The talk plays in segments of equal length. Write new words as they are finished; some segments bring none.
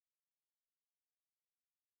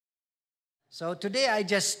So today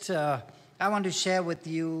I want to share with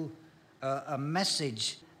you a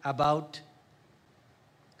message about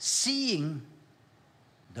seeing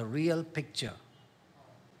the real picture.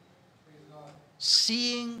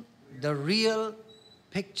 Seeing the real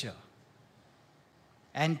picture.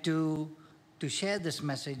 And to share this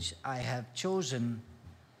message, I have chosen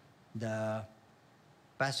the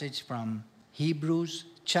passage from Hebrews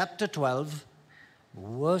chapter 12,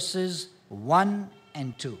 verses 1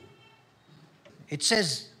 and 2. It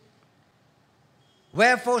says,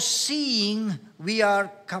 "Wherefore seeing we are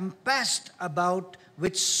compassed about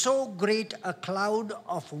with so great a cloud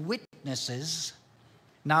of witnesses."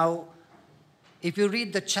 Now, if you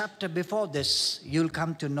read the chapter before this, you'll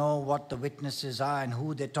come to know what the witnesses are and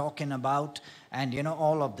who they're talking about and,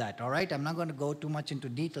 all of that, all right? I'm not going to go too much into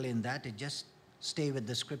detail in that. Just stay with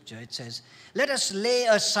the scripture. It says, "Let us lay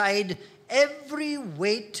aside every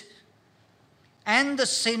weight and the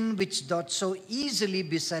sin which doth so easily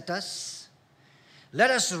beset us. Let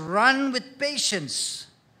us run with patience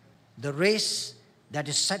the race that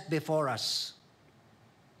is set before us."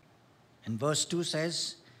 And verse 2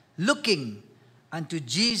 says, "Looking unto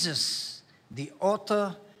Jesus, the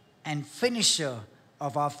author and finisher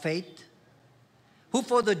of our faith, who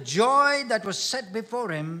for the joy that was set before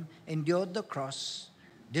him endured the cross,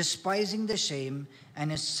 despising the shame,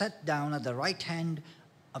 and is set down at the right hand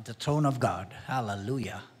of the throne of God."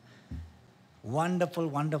 Hallelujah. Wonderful,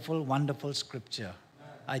 wonderful, wonderful scripture.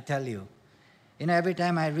 I tell you. Every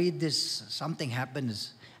time I read this, something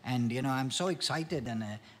happens. And, I'm so excited.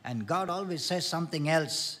 And God always says something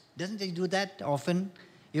else. Doesn't he do that often?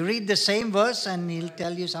 You read the same verse and he'll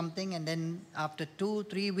tell you something. And then after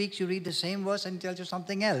 2-3 weeks, you read the same verse and he tells you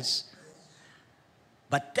something else.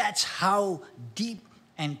 But that's how deep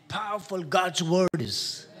and powerful God's word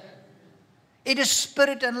is. It is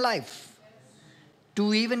spirit and life.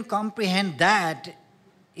 To even comprehend that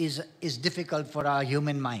is difficult for our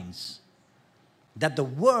human minds. That the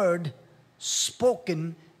word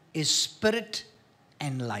spoken is spirit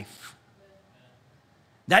and life.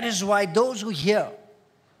 That is why those who hear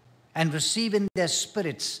and receive in their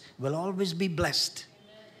spirits will always be blessed.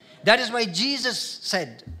 That is why Jesus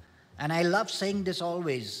said, and I love saying this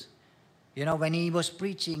always, when he was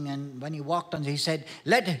preaching and when he walked on, he said,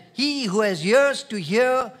 "Let he who has ears to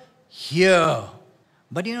hear, hear."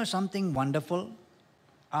 But something wonderful?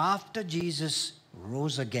 After Jesus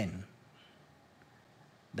rose again,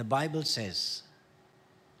 the Bible says,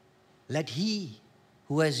 "Let he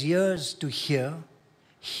who has ears to hear,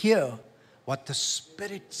 hear what the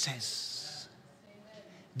Spirit says."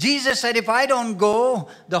 Jesus said, "If I don't go,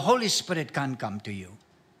 the Holy Spirit can't come to you."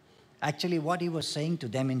 Actually, what he was saying to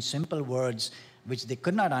them in simple words, which they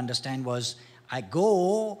could not understand, was, "I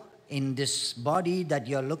go in this body that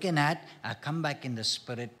you're looking at, I come back in the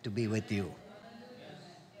Spirit to be with you."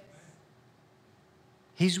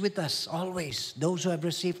 He's with us always, those who have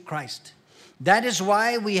received Christ. That is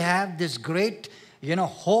why we have this great,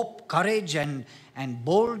 hope, courage, and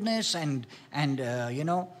boldness, and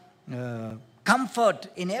comfort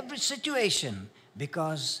in every situation,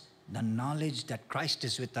 because the knowledge that Christ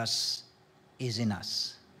is with us is in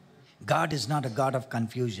us. God is not a God of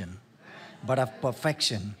confusion, but of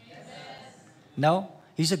perfection. No,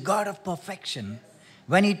 he's a God of perfection.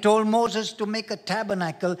 When he told Moses to make a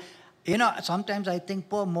tabernacle, sometimes I think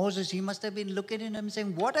poor Moses, he must have been looking at him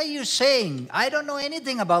saying, "What are you saying? I don't know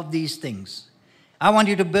anything about these things. I want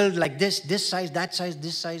you to build like this size, that size,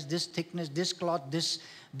 this thickness, this cloth,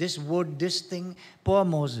 this wood, this thing." Poor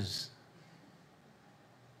Moses.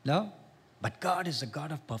 No? But God is a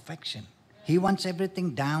God of perfection. He wants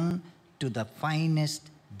everything down to the finest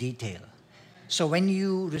detail. So when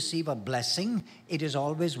you receive a blessing, it is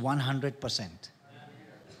always 100%.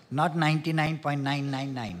 Not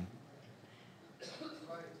 99.999.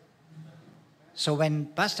 So when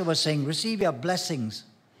Pastor was saying, receive your blessings,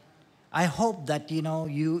 I hope that,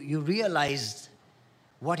 you realized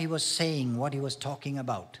what he was saying, what he was talking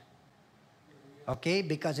about. Okay?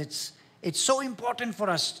 Because it's so important for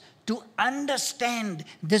us to understand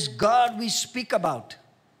this God we speak about.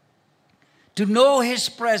 To know his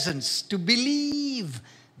presence, to believe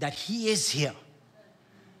that he is here.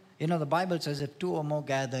 The Bible says, if 2 or more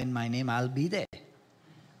gather in my name, I'll be there.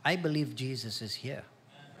 I believe Jesus is here.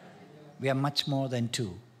 We are much more than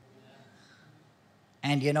 2.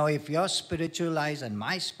 And if your spiritual eyes and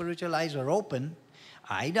my spiritual eyes were open,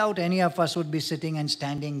 I doubt any of us would be sitting and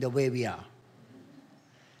standing the way we are.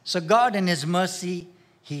 So God in his mercy,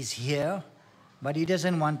 he's here, but he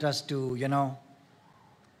doesn't want us to,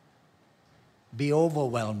 be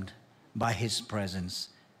overwhelmed by his presence.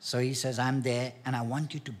 So he says, "I'm there, and I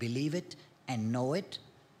want you to believe it and know it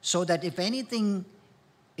so that if anything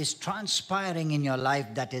is transpiring in your life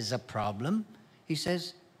that is a problem, he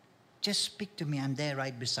says, just speak to me. I'm there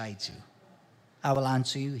right beside you. I will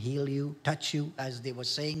answer you, heal you, touch you, as they were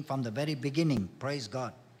saying from the very beginning. Praise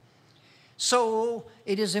God. So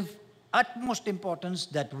it is of utmost importance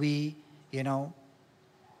that we,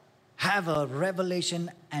 have a revelation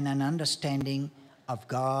and an understanding of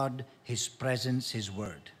God, His presence, His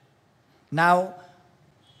word. Now,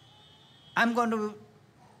 I'm going to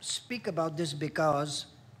speak about this because,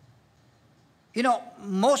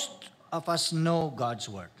 most of us know God's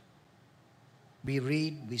word. We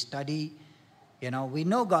read, we study, we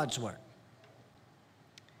know God's word.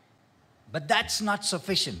 But that's not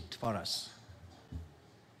sufficient for us.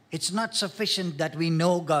 It's not sufficient that we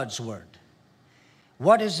know God's word.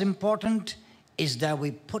 What is important is that we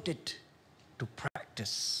put it to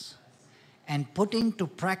practice. And putting to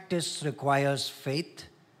practice requires faith,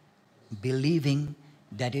 believing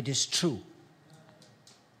that it is true,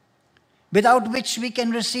 without which we can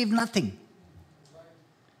receive nothing.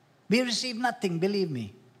 We receive nothing, believe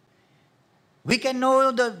me. We can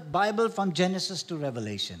know the Bible from Genesis to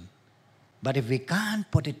Revelation, but if we can't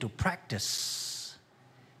put it to practice,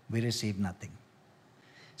 we receive nothing.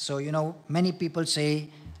 So, many people say,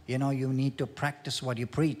 you need to practice what you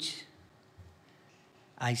preach.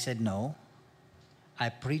 I said, no, I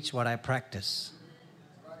preach what I practice.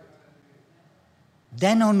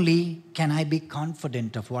 Then only can I be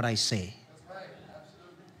confident of what I say.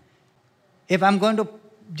 If I'm going to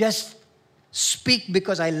just speak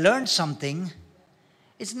because I learned something,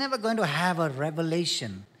 it's never going to have a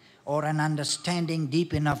revelation or an understanding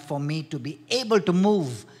deep enough for me to be able to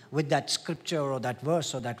move with that scripture or that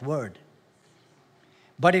verse or that word.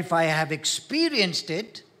 But if I have experienced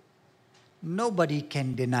it, nobody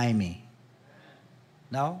can deny me.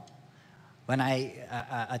 Now, when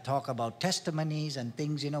I talk about testimonies and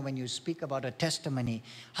things, when you speak about a testimony,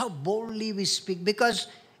 how boldly we speak, because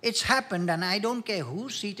it's happened, and I don't care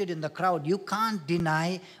who's seated in the crowd, you can't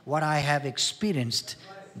deny what I have experienced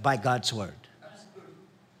by God's word.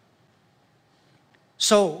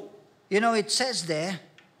 So, it says there,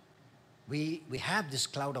 we have this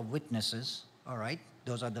cloud of witnesses, all right?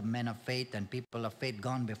 Those are the men of faith and people of faith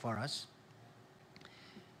gone before us.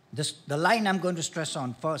 The line I'm going to stress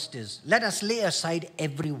on first is, let us lay aside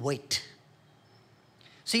every weight.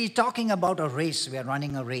 See, talking about a race, we are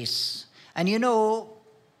running a race. And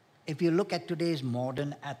if you look at today's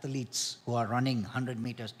modern athletes who are running 100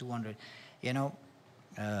 meters, 200,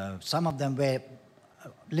 some of them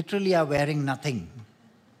literally are wearing nothing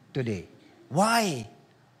today. Why?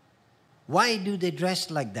 Why do they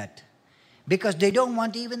dress like that? Because they don't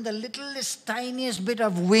want even the littlest, tiniest bit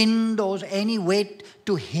of wind or any weight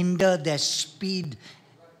to hinder their speed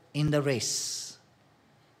in the race.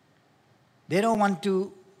 They don't want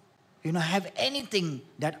to, have anything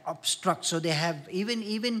that obstructs. So they have even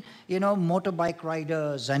motorbike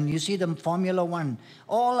riders, and you see them Formula One,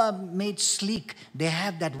 all are made sleek. They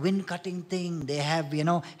have that wind-cutting thing. They have,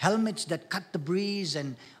 helmets that cut the breeze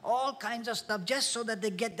and all kinds of stuff just so that they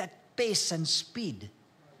get that pace and speed.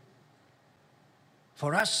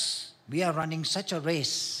 For us, we are running such a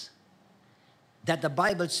race that the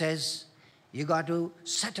Bible says you got to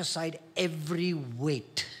set aside every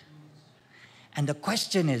weight. And the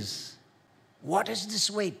question is, what is this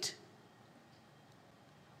weight?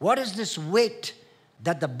 What is this weight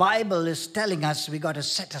that the Bible is telling us we got to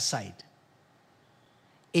set aside?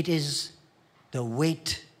 It is the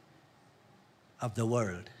weight of the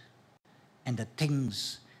world and the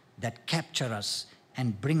things that capture us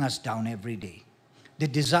and bring us down every day. The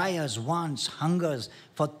desires, wants, hungers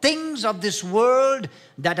for things of this world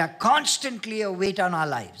that are constantly a weight on our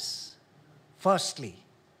lives. Firstly,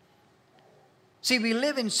 see, we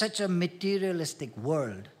live in such a materialistic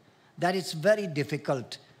world that it's very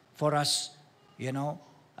difficult for us,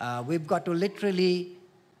 we've got to literally,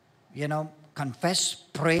 confess,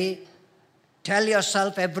 pray, tell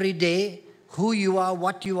yourself every day who you are,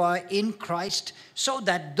 what you are in Christ, so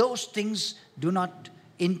that those things do not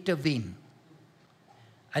intervene.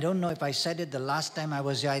 I don't know if I said it the last time I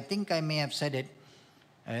was here. I think I may have said it,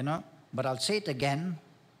 but I'll say it again.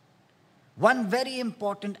 One very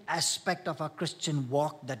important aspect of our Christian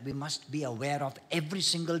walk that we must be aware of every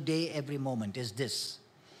single day, every moment is this.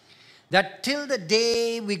 That till the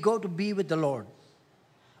day we go to be with the Lord,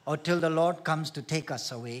 or till the Lord comes to take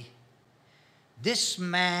us away, this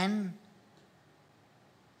man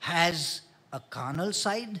has a carnal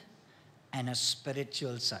side and a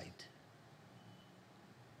spiritual side.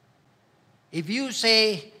 If you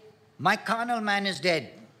say, my carnal man is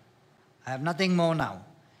dead, I have nothing more now,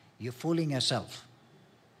 you're fooling yourself.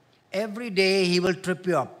 Every day he will trip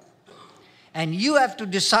you up. And you have to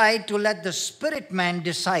decide to let the spirit man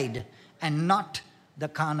decide and not the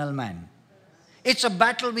carnal man. It's a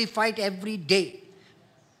battle we fight every day.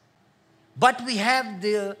 But we have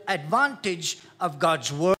the advantage of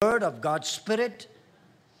God's word, of God's spirit,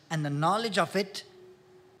 and the knowledge of it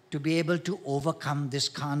to be able to overcome this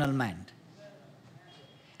carnal man.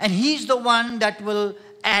 And he's the one that will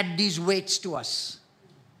add these weights to us.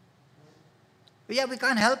 Yeah, we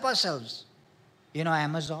can't help ourselves. You know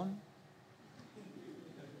Amazon?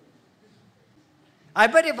 I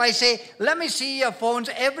bet if I say, let me see your phones,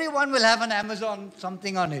 everyone will have an Amazon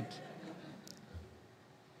something on it.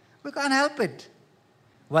 We can't help it.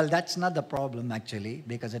 Well, that's not the problem actually,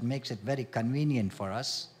 because it makes it very convenient for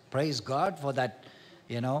us. Praise God for that,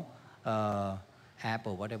 app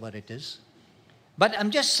or whatever it is. But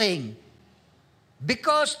I'm just saying,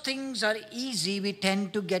 because things are easy, we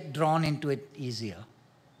tend to get drawn into it easier.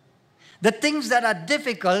 The things that are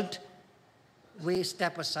difficult, we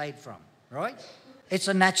step aside from, right? It's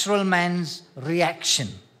a natural man's reaction.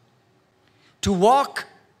 To walk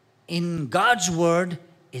in God's word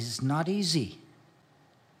is not easy.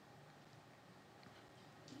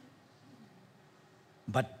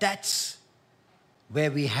 But that's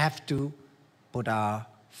where we have to put our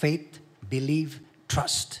faith, believe,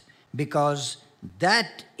 trust, because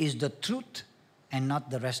that is the truth and not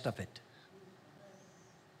the rest of it.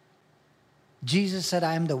 Jesus said,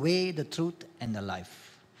 I am the way, the truth, and the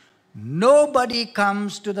life. Nobody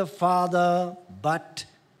comes to the Father but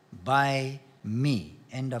by me.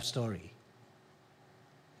 End of story.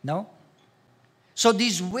 No? So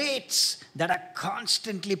these weights that are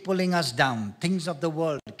constantly pulling us down, things of the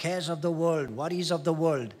world, cares of the world, worries of the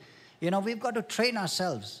world, we've got to train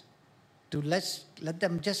ourselves to let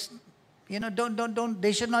them just,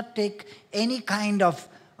 they should not take any kind of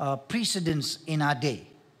precedence in our day.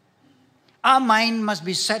 Our mind must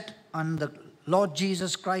be set on the Lord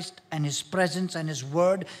Jesus Christ and His presence and His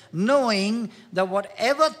word, knowing that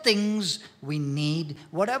whatever things we need,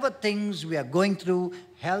 whatever things we are going through,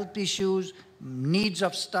 health issues, needs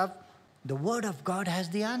of stuff, the word of God has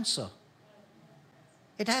the answer.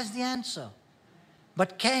 It has the answer.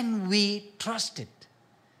 But can we trust it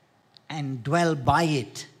and dwell by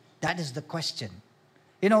it? That is the question.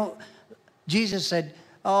 Jesus said,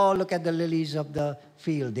 oh, look at the lilies of the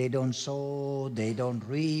field. They don't sow, they don't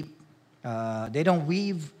reap, they don't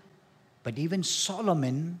weave. But even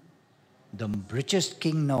Solomon, the richest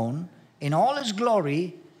king known, in all his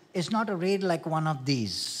glory, is not arrayed like one of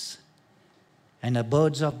these. And the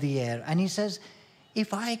birds of the air. And he says,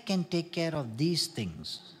 if I can take care of these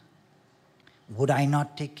things, would I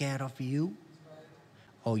not take care of you?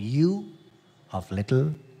 Or you of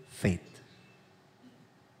little faith?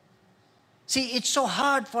 See, it's so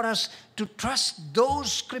hard for us to trust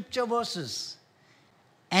those scripture verses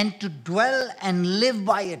and to dwell and live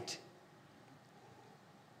by it,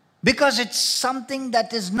 because it's something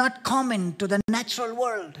that is not common to the natural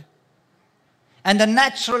world. And the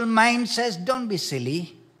natural mind says, don't be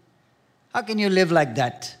silly. How can you live like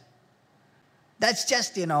that? That's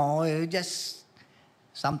just, just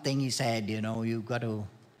something he said, you've got to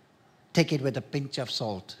take it with a pinch of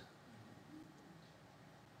salt.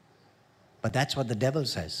 But that's what the devil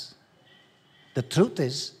says. The truth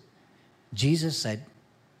is, Jesus said,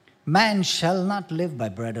 man shall not live by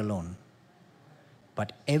bread alone,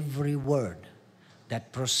 but every word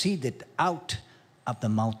that proceedeth out of the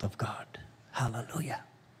mouth of God. Hallelujah.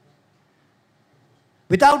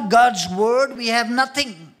 Without God's word, we have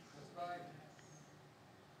nothing.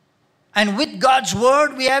 And with God's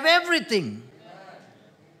word, we have everything.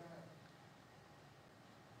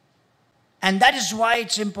 And that is why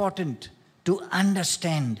it's important to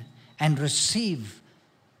understand and receive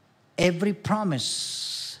every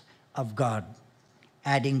promise of God,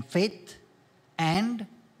 adding faith and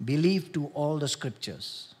belief to all the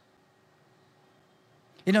scriptures.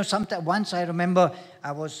 Once I remember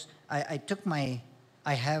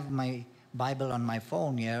I have my Bible on my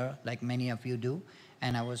phone here, like many of you do,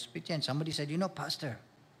 and I was preaching, and somebody said, Pastor,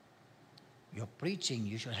 you're preaching,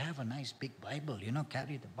 you should have a nice big Bible,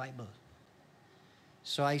 carry the Bible.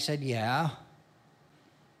 So I said, yeah.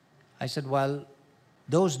 I said, well,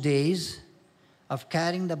 those days of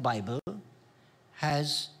carrying the Bible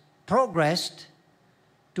has progressed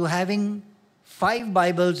to having 5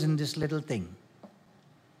 Bibles in this little thing.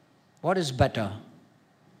 What is better?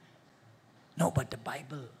 No, but the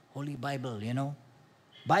Bible, Holy Bible,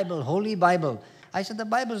 Bible, Holy Bible. I said, the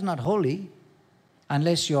Bible is not holy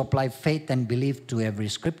unless you apply faith and belief to every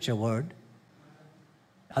scripture word.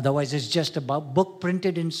 Otherwise, it's just a book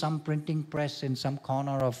printed in some printing press in some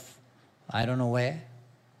corner of I don't know where.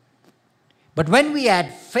 But when we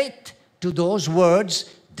add faith to those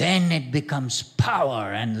words, then it becomes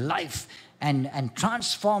power and life and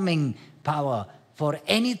transforming power for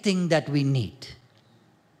anything that we need.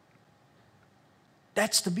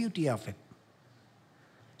 That's the beauty of it.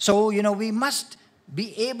 So, we must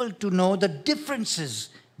be able to know the differences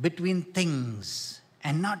between things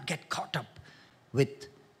and not get caught up with,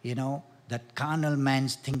 that carnal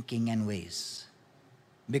man's thinking and ways.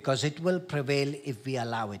 Because it will prevail if we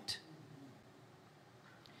allow it.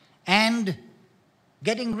 And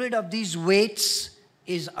getting rid of these weights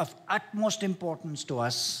is of utmost importance to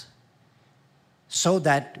us so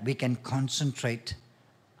that we can concentrate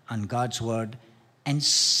on God's word and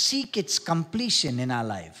seek its completion in our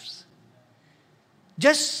lives.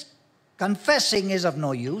 Just confessing is of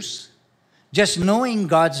no use. Just knowing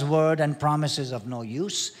God's word and promises of no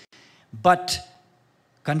use. But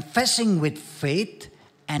confessing with faith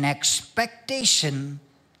and expectation,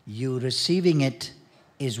 you receiving it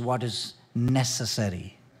is what is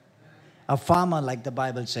necessary. A farmer, like the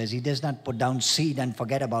Bible says, he does not put down seed and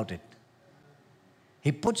forget about it.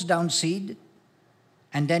 He puts down seed,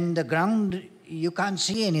 and then the ground, you can't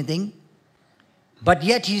see anything. But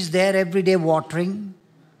yet he's there every day watering.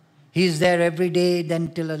 He's there every day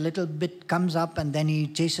then till a little bit comes up, and then he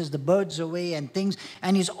chases the birds away and things.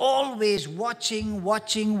 And he's always watching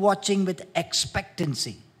with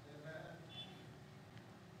expectancy.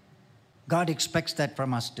 God expects that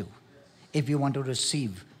from us too, if you want to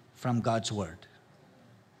receive from God's word.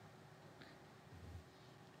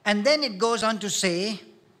 And then it goes on to say,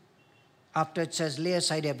 after it says, lay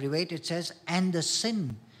aside every weight, it says, and the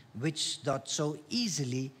sin which doth so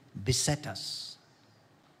easily beset us.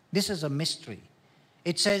 This is a mystery.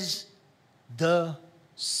 It says, the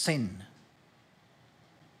sin.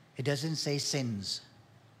 It doesn't say sins.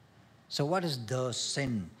 So what is the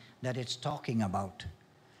sin that it's talking about?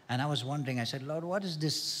 And I was wondering, I said, Lord, what is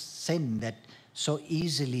this sin that so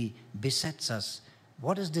easily besets us?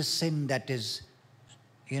 What is this sin that is,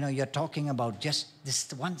 you're talking about, just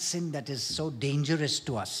this one sin that is so dangerous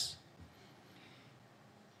to us?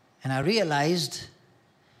 And I realized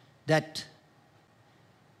that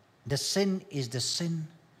the sin is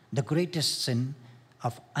the greatest sin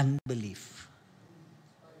of unbelief.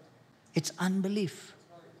 It's unbelief.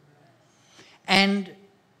 And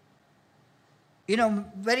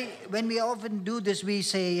when we often do this, we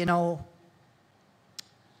say,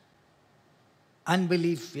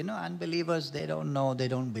 unbelief, unbelievers, they don't know, they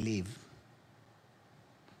don't believe.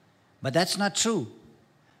 But that's not true.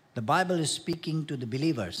 The Bible is speaking to the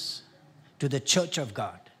believers, to the church of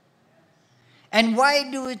God. And why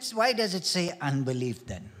does it say unbelief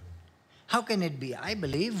then? How can it be? I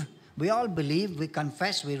believe. We all believe. We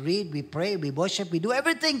confess. We read. We pray. We worship. We do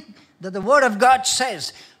everything that the Word of God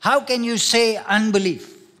says. How can you say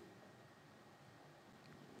unbelief?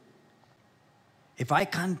 If I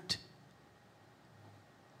can't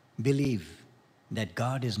believe that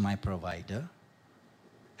God is my provider,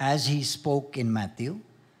 as He spoke in Matthew,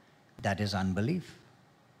 that is unbelief.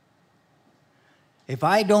 If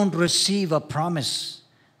I don't receive a promise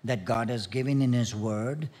that God has given in His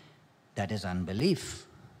Word, that is unbelief.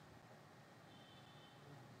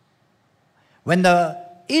 When the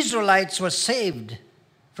Israelites were saved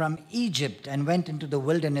from Egypt and went into the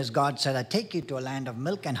wilderness, God said, I take you to a land of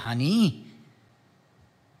milk and honey.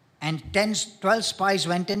 And 12 spies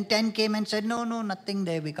went in, 10 came and said, no, nothing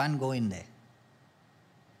there, we can't go in there.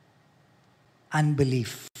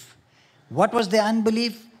 Unbelief. What was the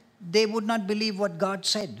unbelief? They would not believe what God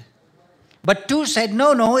said. But 2 said,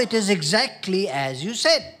 no, it is exactly as you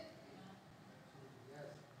said.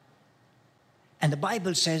 And the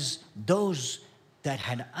Bible says those that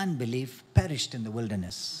had unbelief perished in the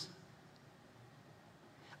wilderness.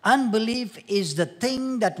 Unbelief is the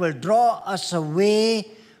thing that will draw us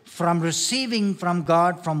away from receiving from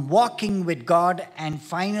God, from walking with God, and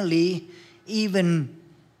finally even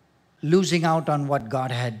losing out on what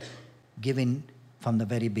God had given from the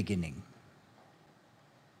very beginning.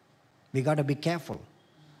 We got to be careful.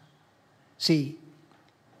 See,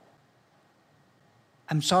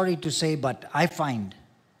 I'm sorry to say, but I find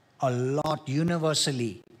a lot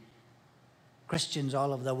universally, Christians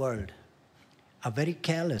all over the world are very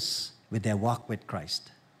careless with their walk with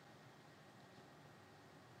Christ.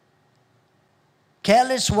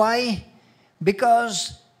 Careless, why?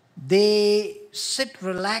 Because they sit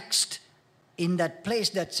relaxed in that place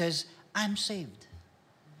that says, I'm saved.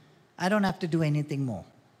 I don't have to do anything more.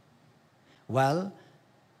 Well,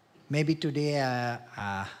 maybe today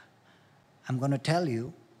I'm going to tell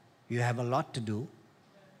you, you have a lot to do.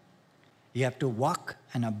 You have to walk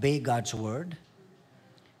and obey God's word,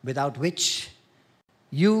 without which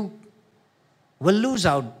you will lose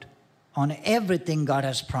out on everything God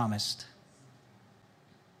has promised.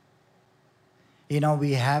 You know,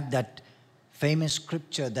 we have that famous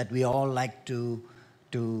scripture that we all like to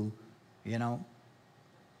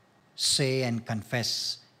say and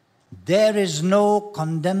confess. There is no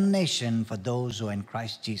condemnation for those who are in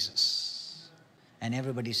Christ Jesus. And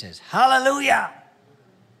everybody says, hallelujah!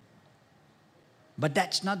 But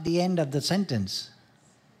that's not the end of the sentence.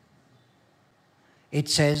 It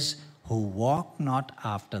says, who walk not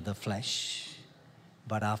after the flesh,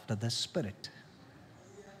 but after the Spirit.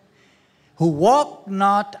 Who walk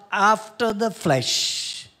not after the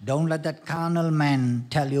flesh. Don't let that carnal man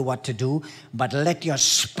tell you what to do, but let your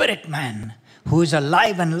spirit man, who is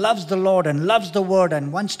alive and loves the Lord and loves the Word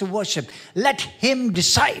and wants to worship, let him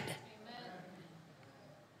decide. Amen.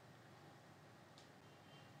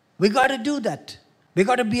 We got to do that. We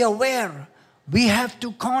got to be aware. We have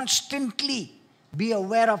to constantly be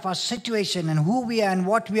aware of our situation and who we are and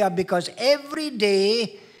what we are, because every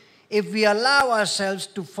day, if we allow ourselves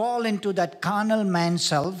to fall into that carnal man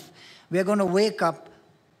self, we are going to wake up,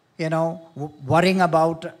 worrying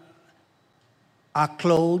about our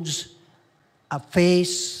clothes, our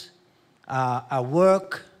face, our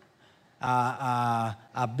work, our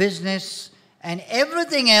business, and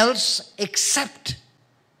everything else except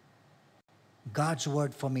God's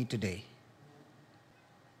word for me today.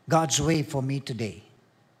 God's way for me today.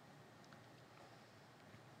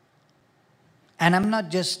 And I'm not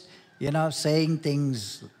just, saying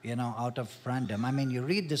things, out of random. I mean, you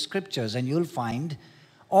read the scriptures and you'll find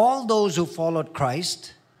all those who followed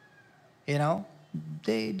Christ,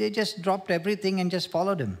 they just dropped everything and just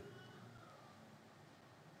followed him.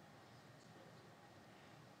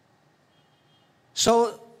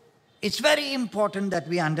 So it's very important that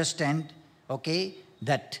we understand,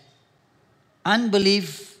 that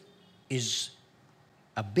unbelief is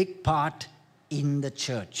a big part in the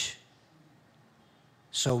church.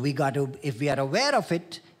 So we got to, if we are aware of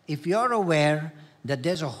it, if you're aware that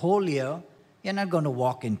there's a hole here, you're not going to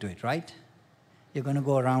walk into it, right? You're going to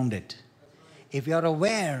go around it. If you're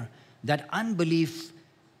aware that unbelief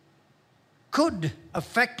could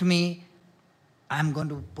affect me, I'm going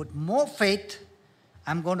to put more faith,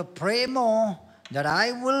 I'm going to pray more, that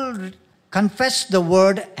I will confess the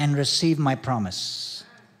word and receive my promise.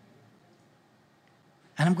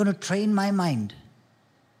 And I'm going to train my mind.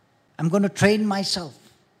 I'm going to train myself.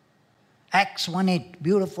 Acts 1:8,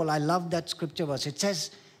 beautiful. I love that scripture verse. It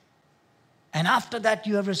says, and after that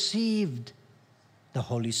you have received the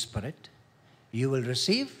Holy Spirit, you will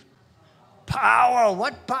receive power.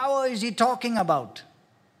 What power is he talking about?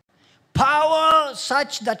 Power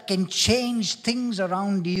such that can change things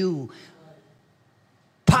around you.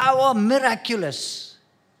 Power miraculous.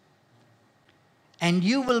 And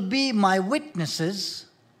you will be my witnesses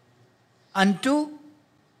unto,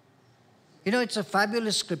 it's a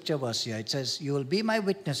fabulous scripture verse here. It says, you will be my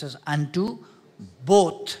witnesses unto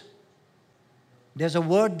both. There's a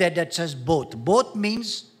word there that says both. Both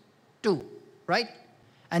means two, right?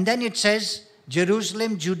 And then it says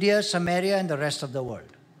Jerusalem, Judea, Samaria, and the rest of the world.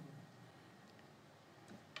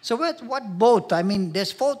 So what both? I mean,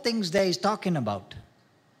 there's 4 things there he's talking about.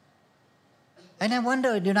 And I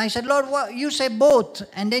wondered, I said, Lord, what? You say both,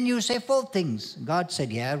 and then you say 4 things. God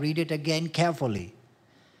said, yeah, read it again carefully.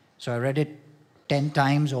 So I read it 10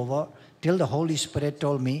 times over till the Holy Spirit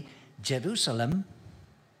told me, Jerusalem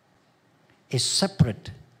is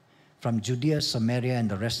separate from Judea, Samaria, and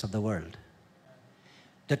the rest of the world.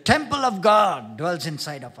 The temple of God dwells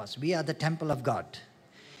inside of us. We are the temple of God.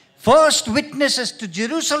 First witnesses to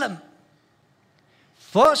Jerusalem.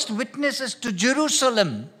 First witnesses to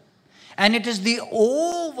Jerusalem. And it is the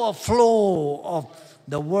overflow of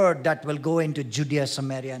the word that will go into Judea,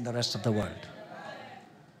 Samaria, and the rest of the world.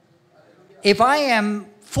 If I am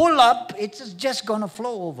full up, it's just going to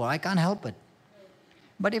flow over. I can't help it.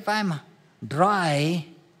 But if I'm dry,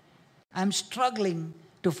 I'm struggling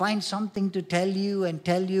to find something to tell you,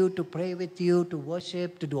 to pray with you, to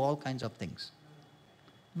worship, to do all kinds of things.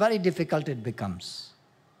 Very difficult it becomes.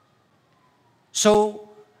 So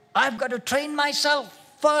I've got to train myself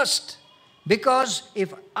first, because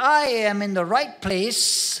if I am in the right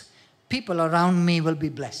place, people around me will be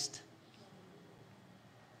blessed.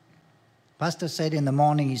 Pastor said in the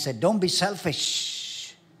morning, he said, don't be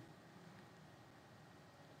selfish.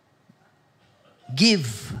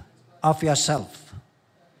 Give of yourself.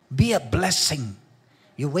 Be a blessing.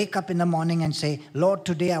 You wake up in the morning and say, Lord,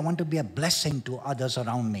 today I want to be a blessing to others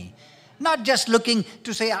around me. Not just looking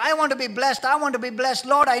to say, I want to be blessed,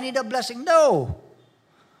 Lord, I need a blessing. No.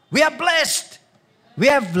 We are blessed. We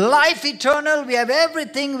have life eternal. We have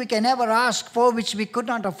everything we can ever ask for, which we could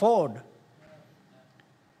not afford.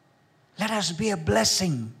 Let us be a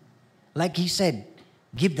blessing. Like he said,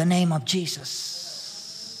 give the name of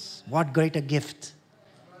Jesus. What greater gift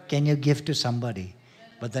can you give to somebody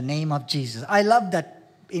but the name of Jesus? I love that.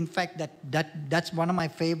 In fact, that's one of my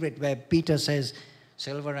favorite, where Peter says,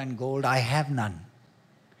 silver and gold I have none.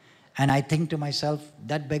 And I think to myself,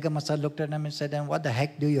 that beggar must have looked at him and said, and what the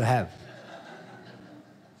heck do you have?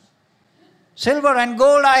 Silver and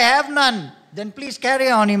gold I have none. Then please carry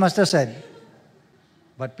on, he must have said.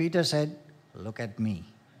 But Peter said, look at me.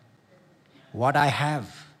 What I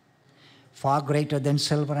have, far greater than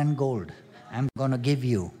silver and gold, I'm going to give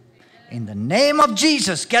you. In the name of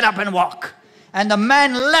Jesus, get up and walk. And the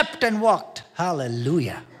man leapt and walked.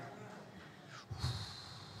 Hallelujah.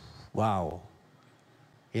 Wow.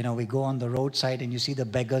 You know, we go on the roadside and you see the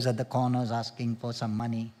beggars at the corners asking for some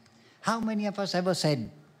money. How many of us ever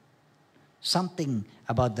said something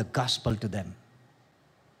about the gospel to them?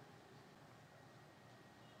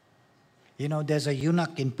 You know, there's a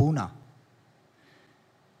eunuch in Pune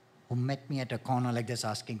who met me at a corner like this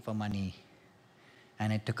asking for money.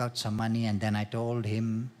 And I took out some money and then I told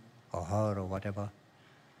him or her or whatever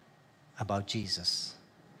about Jesus.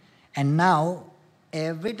 And now,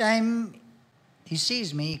 every time he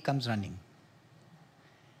sees me, he comes running.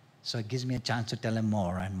 So it gives me a chance to tell him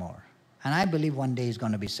more and more. And I believe one day he's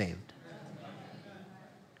going to be saved.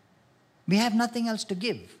 We have nothing else to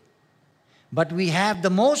give. But we have the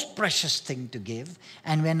most precious thing to give,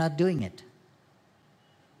 and we're not doing it.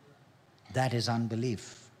 That is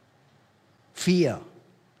unbelief. Fear.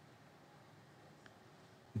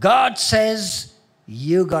 God says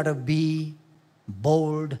you got to be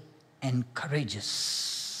bold and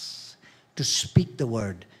courageous to speak the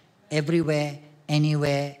word everywhere,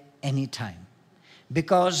 anywhere, anytime.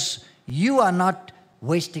 Because you are not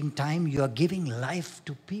wasting time, you are giving life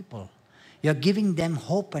to people. You're giving them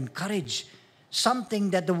hope and courage,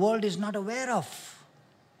 something that the world is not aware of.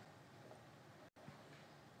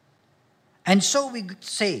 And so we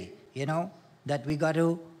say, that we got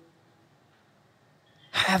to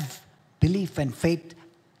have belief and faith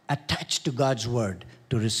attached to God's word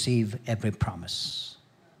to receive every promise.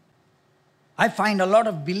 I find a lot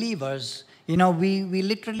of believers, we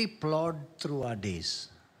literally plod through our days.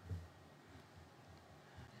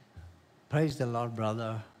 Praise the Lord,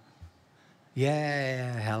 brother.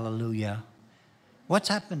 Yeah, hallelujah. What's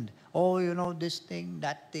happened? Oh, this thing,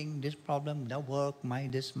 that thing, this problem, that work, my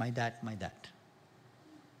this, my that, my that.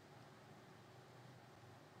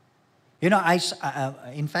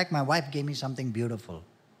 In fact, my wife gave me something beautiful.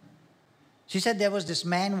 She said there was this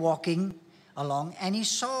man walking along and he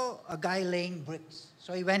saw a guy laying bricks.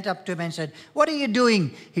 So he went up to him and said, "What are you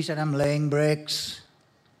doing?" He said, "I'm laying bricks."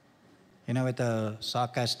 With a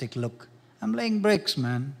sarcastic look. "I'm laying bricks,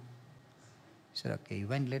 man." He said, okay. He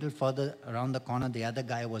went a little further around the corner. The other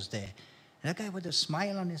guy was there. And that guy with a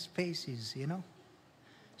smile on his face,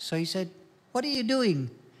 So he said, "What are you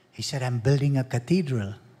doing?" He said, "I'm building a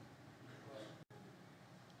cathedral."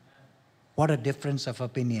 What a difference of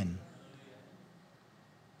opinion.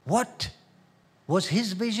 What was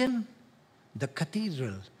his vision? The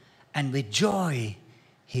cathedral. And with joy,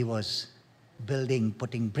 he was building,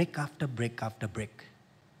 putting brick after brick after brick.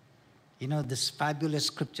 This fabulous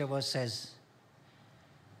scripture verse says,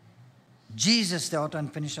 Jesus, the author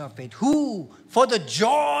and finisher of faith, who, for the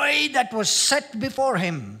joy that was set before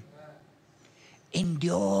him,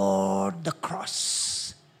 endured the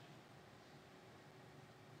cross.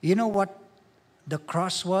 You know what the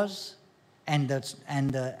cross was? And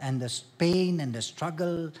the pain and the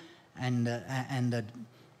struggle and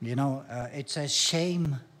it says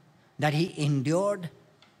shame that he endured.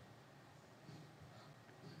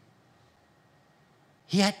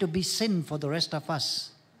 He had to be sin for the rest of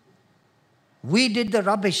us. We did the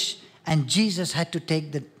rubbish and Jesus had to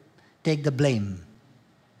take the blame.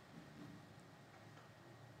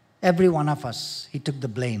 Every one of us, he took the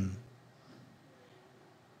blame.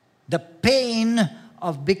 The pain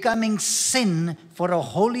of becoming sin for a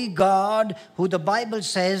holy God who the Bible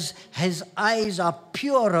says his eyes are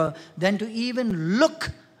purer than to even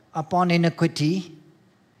look upon iniquity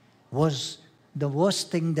was the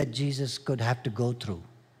worst thing that Jesus could have to go through.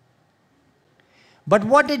 But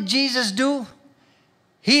what did Jesus do?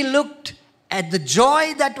 He looked at the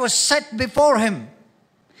joy that was set before him.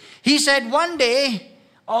 He said, one day,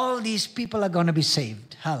 all these people are going to be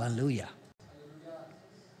saved. Hallelujah.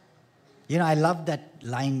 I love that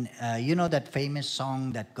line. That famous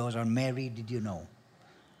song that goes on, Mary, did you know?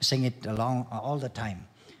 Sing it along all the time.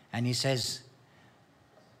 And he says,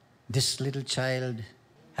 this little child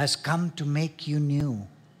has come to make you new.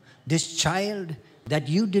 This child that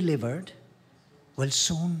you delivered will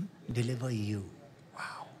soon deliver you.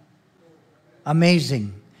 Wow.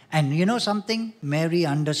 Amazing. And you know something? Mary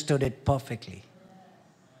understood it perfectly.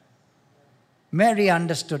 Mary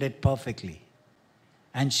understood it perfectly.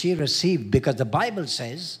 And she received, because the Bible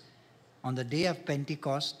says, on the day of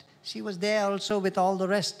Pentecost, she was there also with all the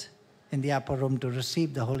rest in the upper room to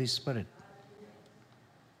receive the Holy Spirit.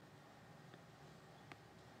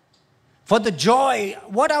 For the joy,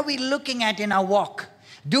 what are we looking at in our walk?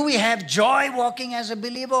 Do we have joy walking as a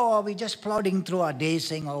believer, or are we just plodding through our days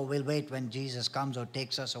saying, oh, we'll wait when Jesus comes or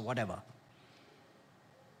takes us or whatever?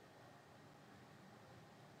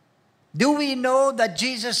 Do we know that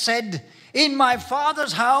Jesus said, in my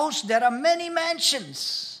Father's house there are many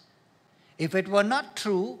mansions? If it were not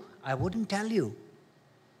true, I wouldn't tell you.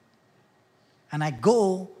 And I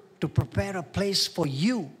go to prepare a place for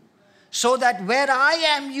you, so that where I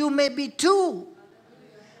am, you may be too.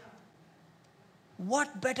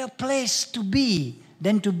 What better place to be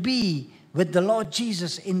than to be with the Lord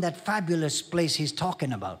Jesus in that fabulous place he's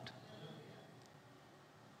talking about?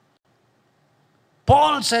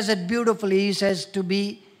 Paul says it beautifully. He says to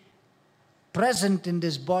be present in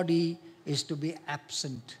this body is to be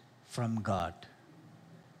absent from God.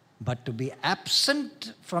 But to be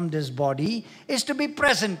absent from this body is to be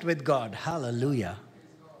present with God. Hallelujah.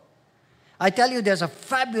 I tell you, there's a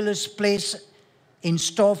fabulous place in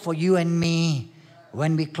store for you and me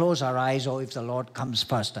when we close our eyes, or if the Lord comes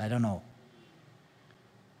first, I don't know.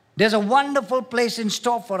 There's a wonderful place in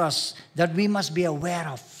store for us that we must be aware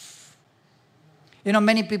of. You know,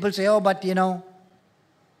 many people say, oh, but you know,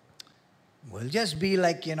 we'll just be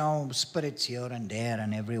like, you know, spirits here and there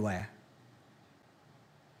and everywhere.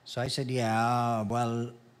 So I said, yeah,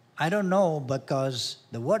 well, I don't know, because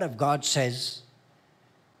the Word of God says,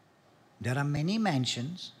 there are many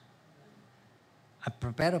mansions. I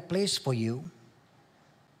prepare a place for you.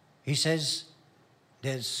 He says,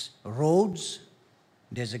 there's roads,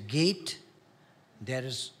 there's a gate, there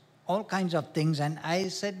is all kinds of things. And I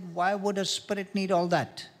said, why would a spirit need all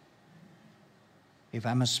that? If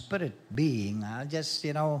I'm a spirit being, I'll just,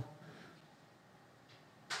 you know,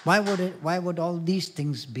 why would all these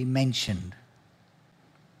things be mentioned?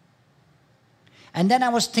 And then I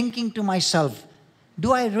was thinking to myself,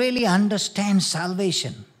 do I really understand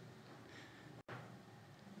salvation?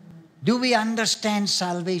 Do we understand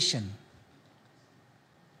salvation?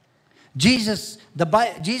 Jesus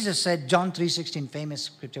said, John 3:16, famous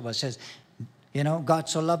scripture verse says, you know, God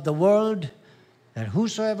so loved the world that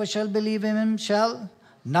whosoever shall believe in him shall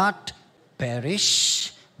not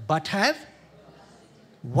perish, but have,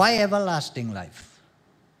 why everlasting life?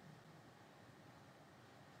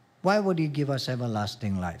 Why would he give us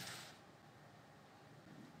everlasting life?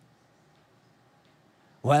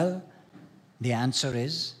 Well, the answer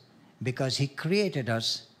is, because he created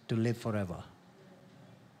us to live forever.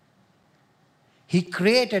 He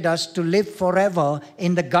created us to live forever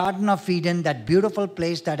in the Garden of Eden, that beautiful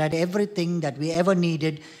place that had everything that we ever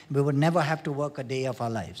needed. We would never have to work a day of our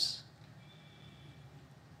lives.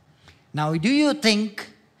 Now, do you think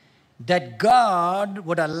that God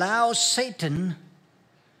would allow Satan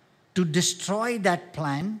to destroy that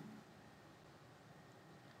plan,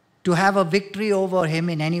 to have a victory over him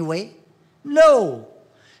in any way? No.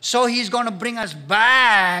 So he's going to bring us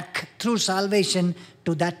back through salvation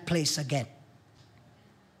to that place again.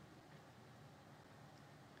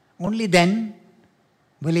 Only then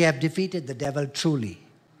will he have defeated the devil truly.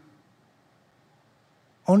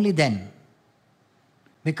 Only then.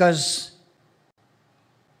 Because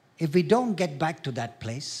if we don't get back to that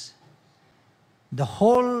place, the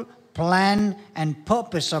whole plan and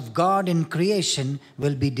purpose of God in creation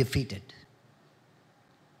will be defeated.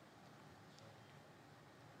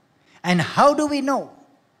 And how do we know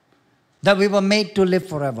that we were made to live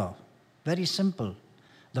forever? Very simple.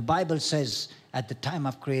 The Bible says at the time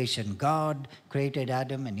of creation, God created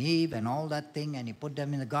Adam and Eve and all that thing, and he put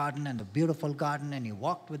them in the garden, and the beautiful garden, and he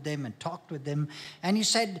walked with them and talked with them. And he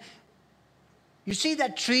said, you see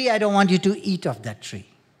that tree? I don't want you to eat of that tree.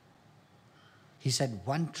 He said,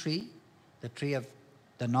 one tree, the tree of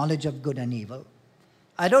the knowledge of good and evil,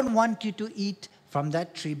 I don't want you to eat from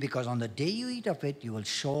that tree, because on the day you eat of it, you will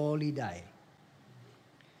surely die.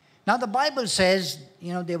 Now the Bible says,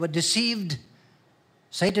 you know, they were deceived.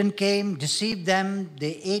 Satan came, deceived them.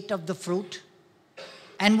 They ate of the fruit.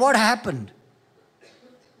 And what happened?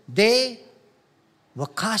 They were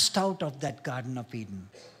cast out of that Garden of Eden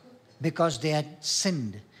because they had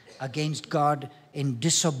sinned against God in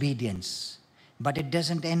disobedience. But it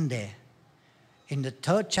doesn't end there. In the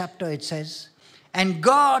 3rd chapter it says, and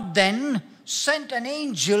God then sent an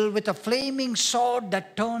angel with a flaming sword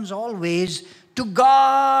that turns always to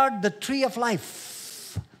guard the tree of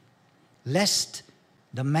life, lest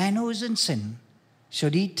the man who is in sin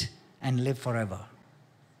should eat and live forever.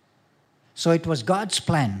 So it was God's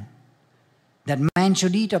plan that man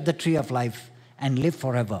should eat of the tree of life and live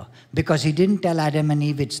forever, because he didn't tell Adam and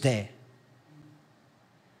Eve it's there.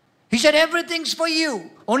 He said, everything's for you,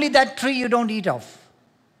 only that tree you don't eat of.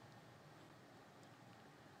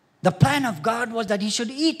 The plan of God was that he should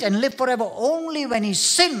eat and live forever. Only when he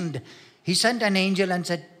sinned, he sent an angel and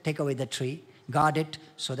said, take away the tree, guard it,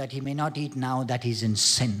 so that he may not eat now that he's in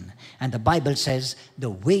sin. And the Bible says,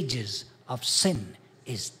 the wages of sin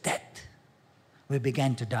is death. We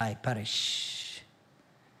began to die, perish.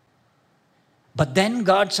 But then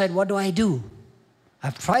God said, what do I do?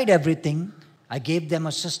 I've tried everything. I gave them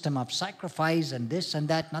a system of sacrifice and this and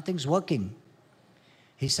that. Nothing's working.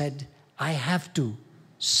 He said, I have to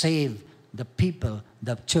save the people,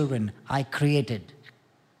 the children I created.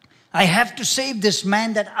 I have to save this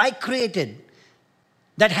man that I created,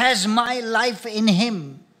 that has my life in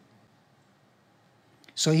him.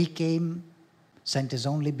 So he came, sent his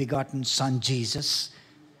only begotten son, Jesus.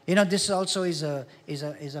 You know, this also is a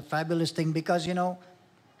fabulous thing, because, you know,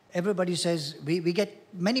 everybody says,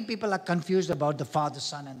 many people are confused about the Father,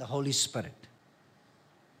 Son, and the Holy Spirit.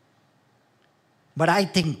 But I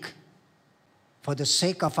think, for the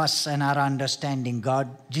sake of us and our understanding,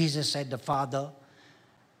 Jesus said the Father,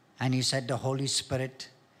 and he said the Holy Spirit,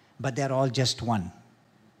 but they're all just one.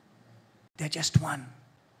 They're just one.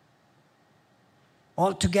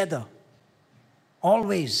 All together.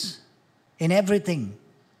 Always. In everything.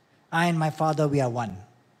 I and my Father, we are one.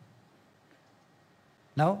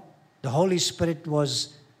 Now, the Holy Spirit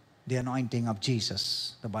was the anointing of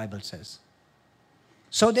Jesus, the Bible says.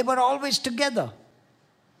 So they were always together.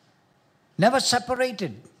 Never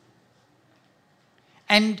separated.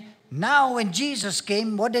 And now when Jesus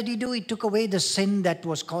came, what did he do? He took away the sin that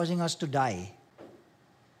was causing us to die.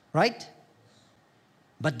 Right?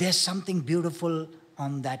 But there's something beautiful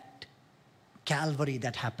on that Calvary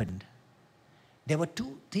that happened. There were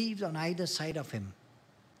two thieves on either side of him.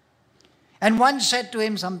 And one said to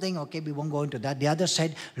him something, okay, we won't go into that. The other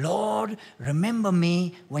said, Lord, remember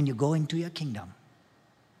me when you go into your kingdom.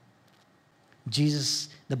 Jesus,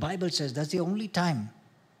 the Bible says, that's the only time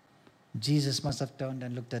Jesus must have turned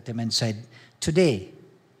and looked at him and said, today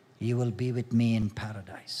you will be with me in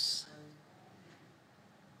paradise.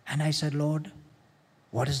 And I said, Lord,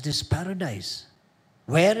 what is this paradise?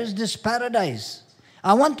 Where is this paradise?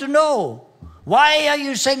 I want to know. Why are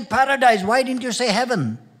you saying paradise? Why didn't you say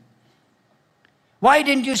heaven? Why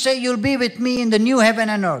didn't you say you'll be with me in the new heaven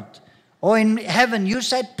and earth? Or in heaven, you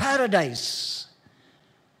said paradise.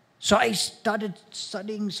 So I started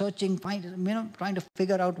studying, searching, trying to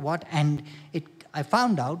figure out what. And I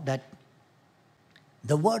found out that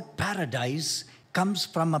the word paradise comes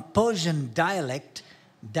from a Persian dialect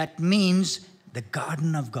that means the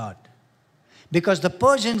garden of God. Because the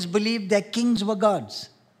Persians believed their kings were gods.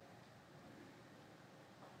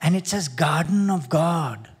 And it says garden of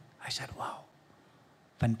God. I said, wow,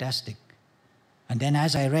 fantastic. And then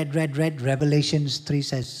as I read, Revelations 3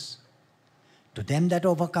 says, to them that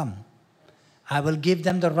overcome, I will give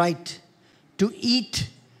them the right to eat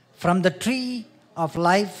from the tree of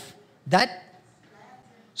life that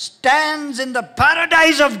stands in the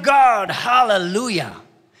paradise of God. Hallelujah.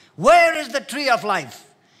 Where is the tree of life?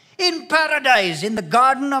 In paradise, in the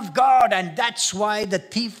garden of God. And that's why the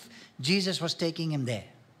thief, Jesus was taking him there.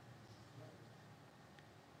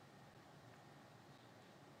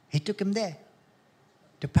 He took him there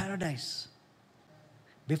to paradise.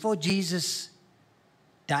 Before Jesus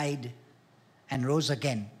died and rose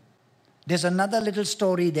again, there's another little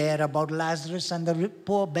story there about Lazarus and the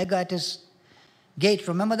poor beggar at his gate.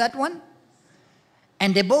 Remember that one?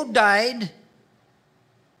 And they both died,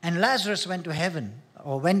 and Lazarus went to heaven,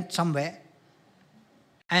 or went somewhere,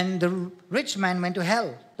 and the rich man went to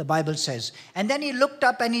hell, the Bible says. And then he looked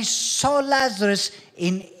up and he saw Lazarus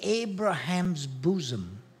in Abraham's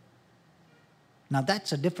bosom. Now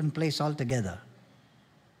that's a different place altogether.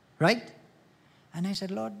 Right? And I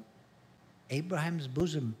said, Lord, Abraham's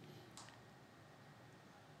bosom,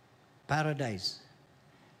 paradise.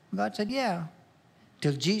 God said, yeah.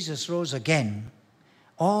 Till Jesus rose again,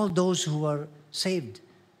 all those who were saved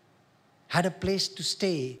had a place to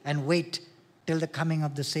stay and wait till the coming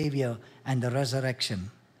of the Savior and the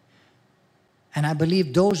resurrection. And I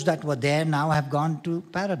believe those that were there now have gone to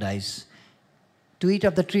paradise to eat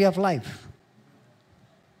of the tree of life.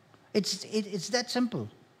 It's that simple.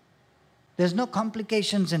 There's no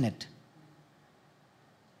complications in it.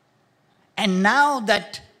 And now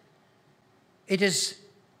that it is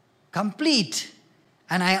complete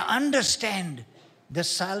and I understand the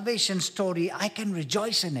salvation story, I can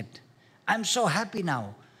rejoice in it. I'm so happy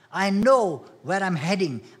now. I know where I'm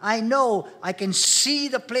heading. I know I can see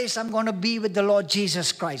the place I'm going to be with the Lord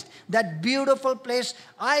Jesus Christ. That beautiful place,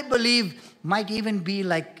 I believe, might even be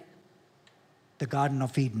like the Garden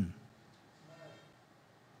of Eden.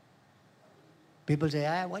 People say,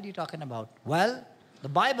 what are you talking about? Well, the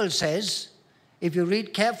Bible says, if you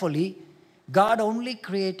read carefully, God only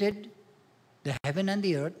created the heaven and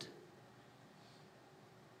the earth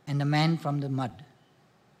and the man from the mud.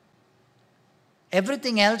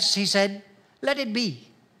 Everything else, he said, let it be.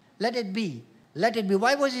 Let it be. Let it be.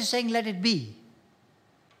 Why was he saying let it be?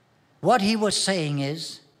 What he was saying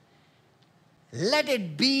is, let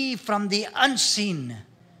it be from the unseen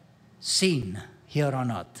seen here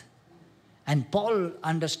on earth. And Paul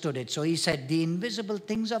understood it. So he said, the invisible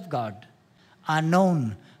things of God are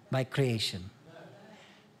known by creation.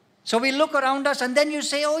 So we look around us and then you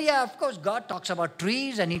say, oh yeah, of course, God talks about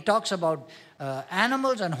trees and he talks about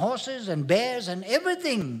animals and horses and bears and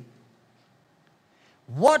everything.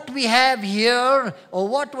 What we have here or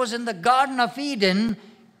what was in the Garden of Eden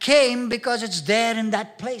came because it's there in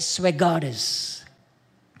that place where God is.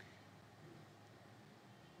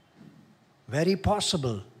 Very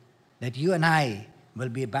possible that you and I will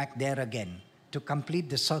be back there again to complete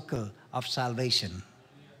the circle of salvation,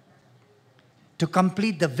 to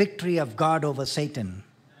complete the victory of God over Satan.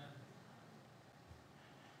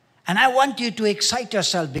 And I want you to excite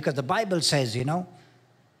yourself because the Bible says,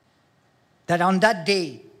 that on that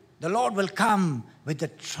day, the Lord will come with a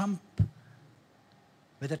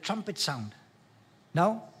trumpet sound.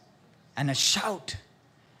 No? And a shout.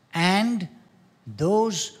 And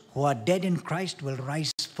those who are dead in Christ will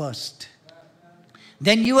rise first.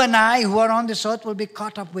 Then you and I who are on this earth will be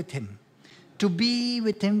caught up with him, to be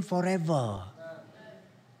with him forever.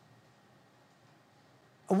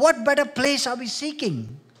 What better place are we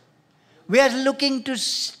seeking? We are looking to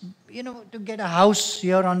get a house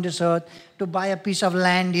here on this earth, to buy a piece of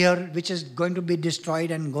land here which is going to be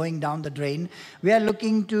destroyed and going down the drain. We are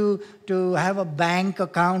looking to have a bank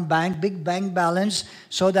account, big bank balance,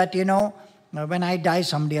 so that, when I die,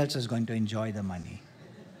 somebody else is going to enjoy the money.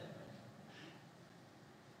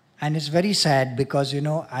 And it's very sad because,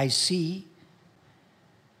 I see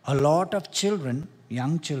a lot of children,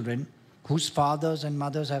 young children, whose fathers and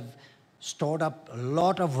mothers have stored up a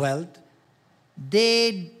lot of wealth.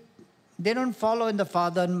 They don't follow in the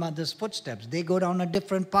father and mother's footsteps. They go down a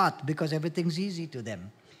different path because everything's easy to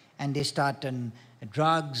them. And they start on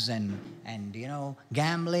drugs and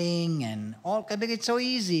gambling and all. It's so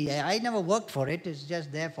easy. I never worked for it. It's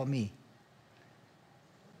just there for me.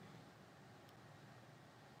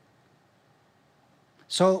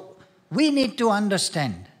 So we need to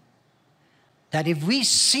understand that if we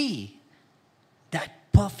see that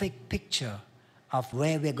perfect picture of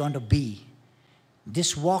where we're going to be,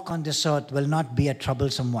 this walk on this earth will not be a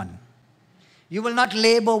troublesome one. You will not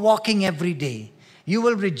labor walking every day. You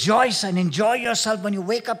will rejoice and enjoy yourself when you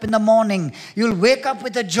wake up in the morning. You'll wake up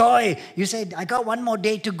with a joy. You say, I got one more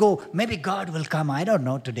day to go. Maybe God will come. I don't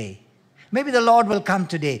know today. Maybe the Lord will come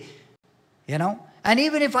today. And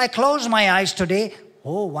even if I close my eyes today,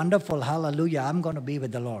 oh, wonderful, hallelujah, I'm going to be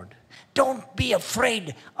with the Lord. Don't be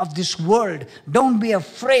afraid of this world. Don't be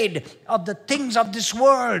afraid of the things of this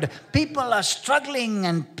world. People are struggling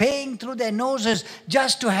and paying through their noses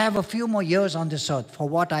just to have a few more years on this earth. For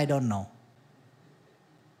what, I don't know.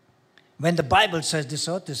 When the Bible says this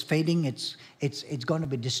earth is fading, it's going to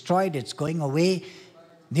be destroyed, it's going away.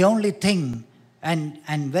 The only thing, and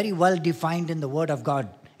very well defined in the Word of God,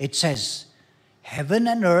 it says, heaven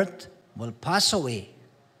and earth will pass away,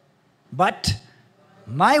 but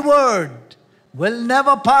my word will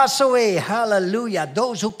never pass away. Hallelujah.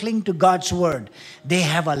 Those who cling to God's word, they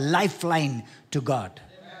have a lifeline to God.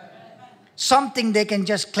 Something they can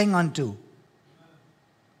just cling on to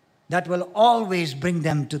that will always bring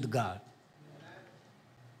them to the God.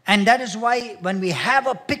 And that is why when we have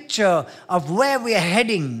a picture of where we are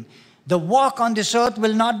heading, the walk on this earth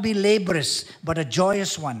will not be laborious, but a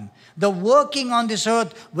joyous one. The working on this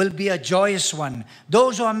earth will be a joyous one.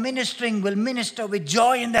 Those who are ministering will minister with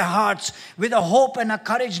joy in their hearts, with a hope and a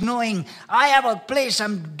courage, knowing I have a place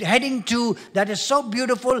I'm heading to that is so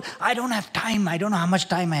beautiful. I don't have time. I don't know how much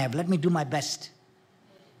time I have. Let me do my best.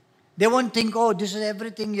 They won't think, oh, this is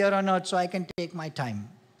everything here on earth, so I can take my time.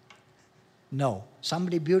 No.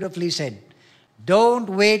 Somebody beautifully said, don't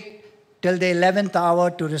wait till the 11th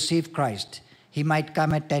hour to receive Christ. He might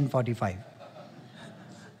come at 10:45.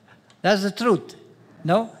 That's the truth.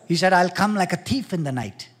 No? He said, I'll come like a thief in the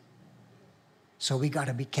night. So we got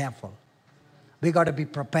to be careful. We got to be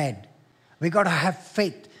prepared. We got to have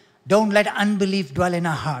faith Don't let unbelief dwell in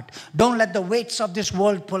our heart. Don't let the weights of this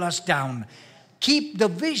world pull us down. Keep the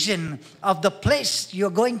vision of the place you're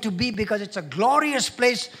going to be, because it's a glorious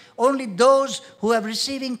place. Only those who have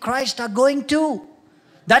receiving Christ are going to.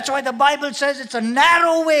 That's why the Bible says it's a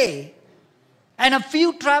narrow way and a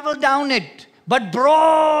few travel down it. But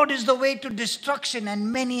broad is the way to destruction,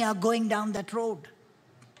 and many are going down that road.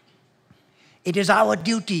 It is our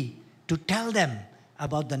duty to tell them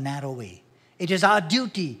about the narrow way. It is our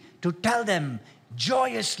duty to tell them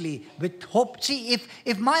joyously with hope. See,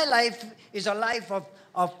 if my life is a life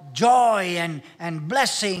of joy and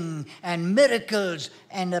blessing and miracles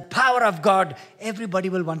and the power of God, everybody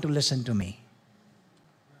will want to listen to me.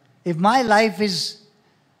 If my life is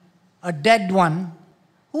a dead one,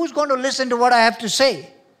 who's going to listen to what I have to say?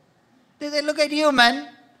 They say, look at you, man.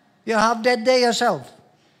 You're half dead there yourself.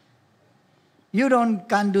 You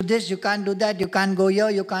can't do this, you can't do that, you can't go here,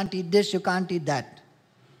 you can't eat this, you can't eat that.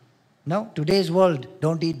 No, today's world,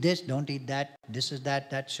 don't eat this, don't eat that, this is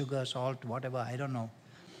that sugar, salt, whatever, I don't know.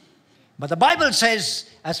 But the Bible says,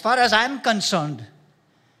 as far as I'm concerned,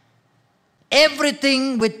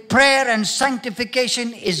 everything with prayer and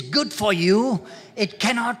sanctification is good for you. It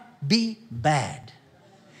cannot be bad.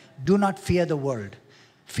 Do not fear the world.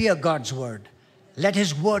 Fear God's word. Let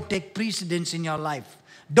His word take precedence in your life.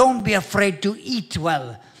 Don't be afraid to eat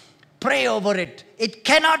well. Pray over it. It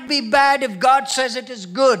cannot be bad if God says it is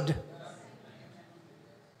good.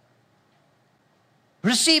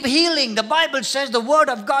 Receive healing. The Bible says the word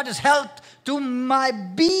of God is health to my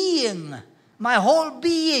being, my whole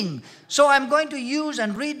being. So I'm going to use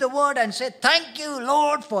and read the word and say, thank you,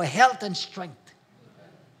 Lord, for health and strength.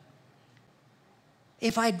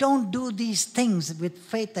 If I don't do these things with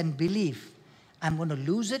faith and belief, I'm going to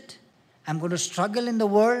lose it. I'm going to struggle in the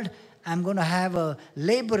world. I'm going to have a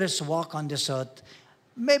laborious walk on this earth.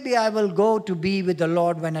 Maybe I will go to be with the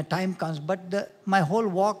Lord when a time comes, but my whole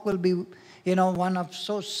walk will be, one of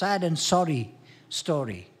so sad and sorry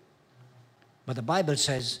story. But the Bible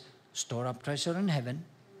says, store up treasure in heaven.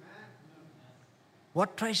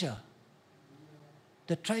 What treasure?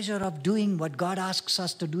 The treasure of doing what God asks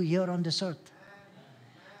us to do here on this earth.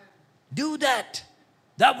 Do that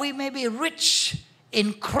we may be rich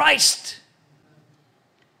in Christ,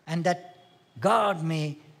 and that God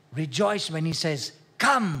may rejoice when He says,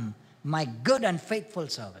 come, my good and faithful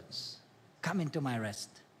servants, come into my rest.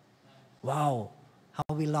 Wow,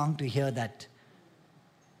 how we long to hear that.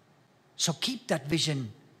 So keep that vision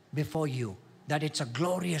before you, that it's a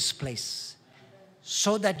glorious place,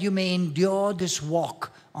 so that you may endure this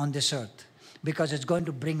walk on this earth, because it's going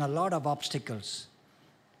to bring a lot of obstacles,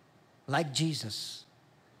 like Jesus.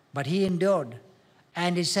 But He endured.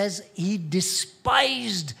 And He says He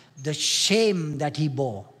despised the shame that He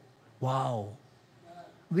bore. Wow.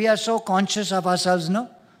 We are so conscious of ourselves, no?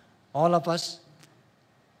 All of us.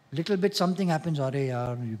 Little bit something happens, you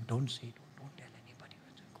don't say it, don't tell anybody.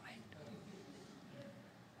 Quiet.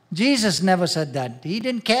 Jesus never said that. He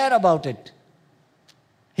didn't care about it.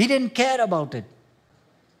 He didn't care about it.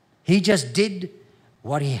 He just did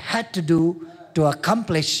what He had to do to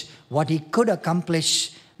accomplish what He could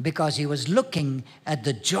accomplish, because He was looking at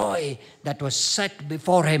the joy that was set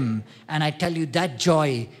before Him. And I tell you, that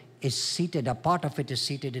joy is seated, a part of it is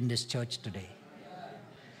seated in this church today.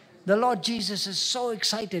 The Lord Jesus is so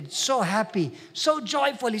excited, so happy, so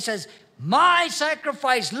joyful. He says, my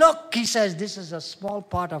sacrifice, look, He says, this is a small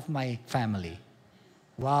part of my family.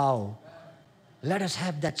 Wow. Let us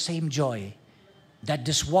have that same joy, that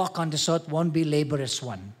this walk on this earth won't be a laborious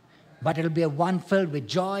one, but it'll be a one filled with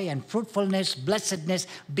joy and fruitfulness, blessedness.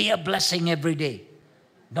 Be a blessing every day.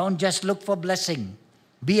 Don't just look for blessing.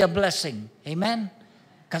 Be a blessing. Amen?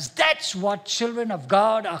 Because that's what children of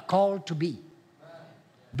God are called to be.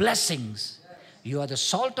 Blessings. You are the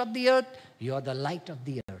salt of the earth. You are the light of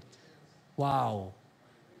the earth. Wow.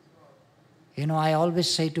 I always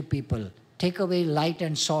say to people, take away light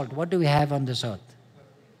and salt. What do we have on this earth?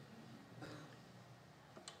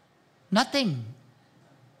 Nothing.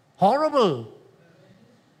 Horrible.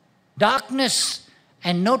 Darkness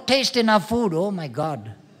and no taste in our food. Oh my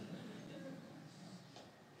God.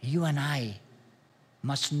 You and I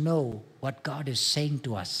must know what God is saying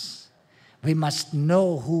to us. We must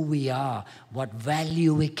know who we are, what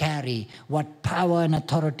value we carry, what power and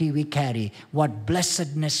authority we carry, what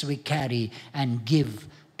blessedness we carry, and give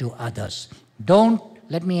to others.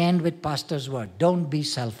 Let me end with Pastor's word. Don't be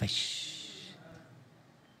selfish.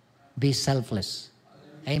 Be selfless.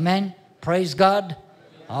 Amen. Praise God.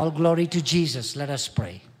 All glory to Jesus. Let us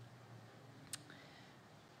pray.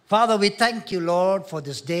 Father, we thank you, Lord, for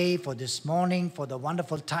this day, for this morning, for the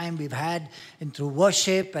wonderful time we've had and through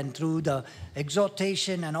worship and through the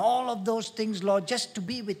exhortation and all of those things, Lord, just to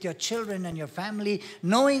be with your children and your family,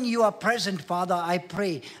 knowing you are present, Father, I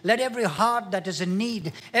pray. Let every heart that is in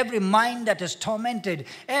need, every mind that is tormented,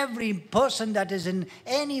 every person that is in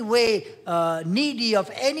any way needy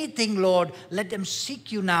of anything, Lord, let them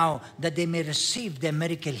seek you now that they may receive their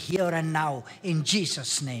miracle here and now in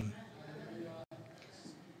Jesus' name.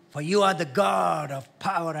 For you are the God of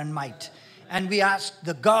power and might. And we ask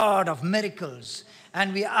the God of miracles.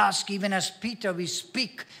 And we ask, even as Peter, we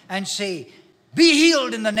speak and say, be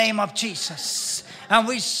healed in the name of Jesus. And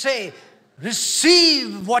we say,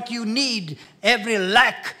 receive what you need. Every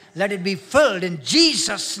lack, let it be filled in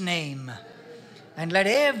Jesus' name. And let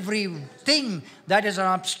everything that is an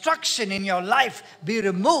obstruction in your life be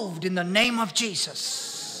removed in the name of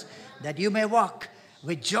Jesus. That you may walk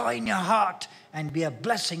with joy in your heart and be a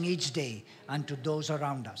blessing each day unto those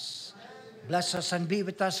around us. Bless us and be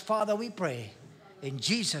with us, Father, we pray. In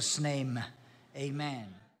Jesus' name, amen.